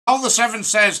All the Seven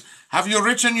says, have you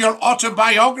written your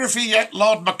autobiography yet,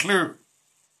 Lord McCLUE?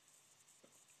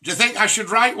 Do you think I should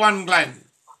write one, Glenn?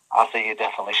 I think you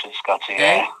definitely should, Scottie,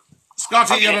 yeah.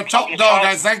 Scottie, you're a top dog.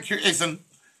 I thank you, Ethan.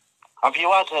 Have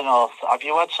you had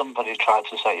somebody try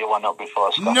to set you one up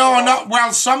before, Scottie? No, not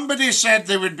well. Somebody said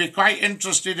they would be quite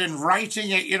interested in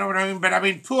writing it. You know what I mean? But I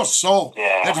mean, poor soul.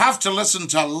 Yeah. They'd have to listen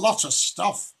to a lot of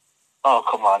stuff. Oh,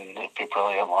 come on, it'd be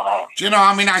brilliant, wouldn't it? Do you know?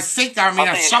 I mean, I think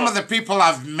some of the people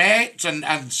I've met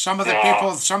and some of the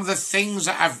people, some of the things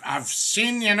that I've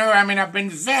seen. You know, I mean, I've been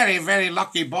very, very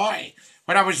lucky boy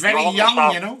when I was very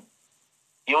young. You know.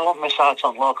 You won't miss out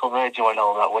on local radio and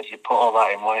all that, would you? Put all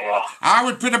that in, won't you? I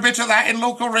would put a bit of that in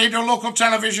local radio, local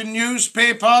television,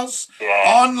 newspapers,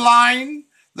 online,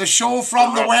 the show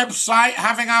from the website,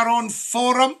 having our own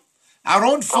forum. Our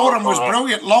own forum was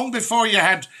brilliant. Long before you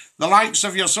had the likes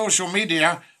of your social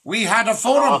media, we had a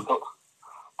forum.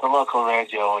 The local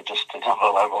radio was just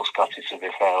another level, Scottie, to be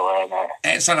fair, wasn't it?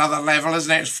 It's another level,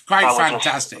 isn't it? It's quite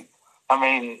fantastic.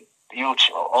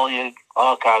 All your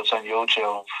archives on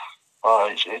YouTube... Oh,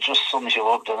 it just sums you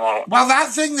up, doesn't it? Well,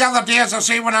 that thing the other day, as I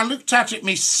say, when I looked at it,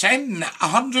 me sen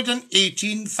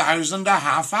 118,000 a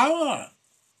half hour.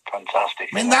 Fantastic.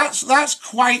 I mean, that's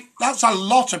a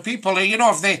lot of people. You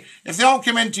know, if they all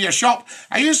come into your shop,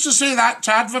 I used to say that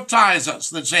to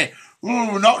advertisers. They'd say,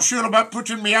 "Oh, not sure about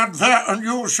putting me advert on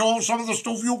your show. Some of the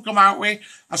stuff you come out with."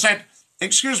 I said,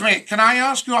 "Excuse me, can I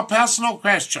ask you a personal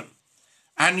question?"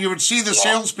 And you would see the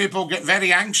salespeople get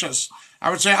very anxious. I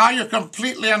would say, are you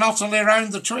completely and utterly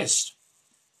around the twist?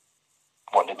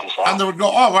 What did they say? And they would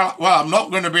go, oh, well, I'm not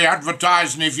going to be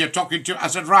advertising if you're talking to... I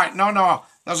said, right, no,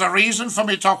 there's a reason for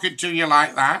me talking to you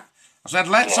like that. I said,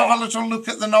 let's have a little look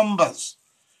at the numbers.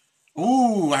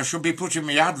 Ooh, I should be putting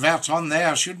my advert on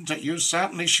there, shouldn't it? You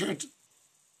certainly should.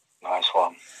 Nice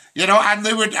one. You know, and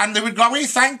they would go away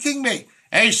thanking me.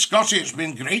 Hey, Scottie, it's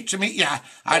been great to meet you.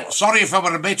 Sorry if I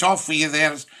were a bit off for you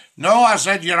there. No, I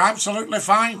said, you're absolutely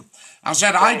fine. I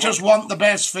said, I just want the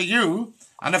best for you,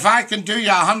 and if I can do you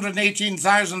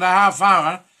 118,000 a half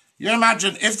hour, you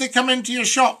imagine, if they come into your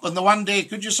shop and the one day,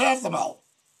 could you serve them all?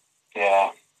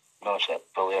 Yeah, that's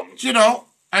brilliant. You know,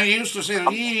 and he used to say,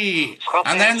 eee,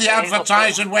 and then the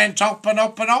advertising went up and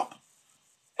up and up.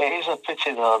 It is a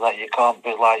pity, though, that you can't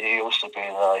be like you used to be,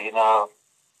 though, you know,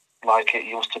 like it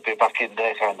used to be back in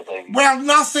day kind of thing. Well,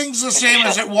 nothing's the same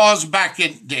as it was back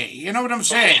in day, you know what I'm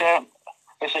saying?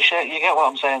 It's a shame. You get what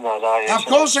I'm saying, though, don't you? Of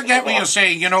course I get what you're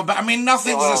saying, you know, but I mean,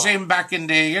 nothing's the same back in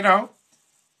day, you know.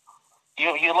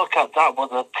 You look at that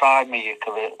with the prime of your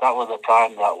career. That was the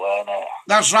prime, that weren't it?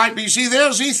 That's right, but you see,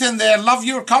 there's Ethan there. Love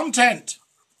your content.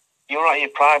 You were at your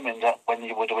prime in that when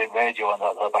you were doing radio and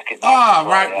that back in the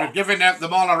right, we're giving out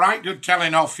them all a right good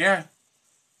telling off, yeah.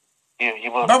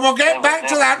 You were, but we'll get back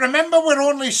to that. Remember, we're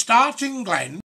only starting, Glenn.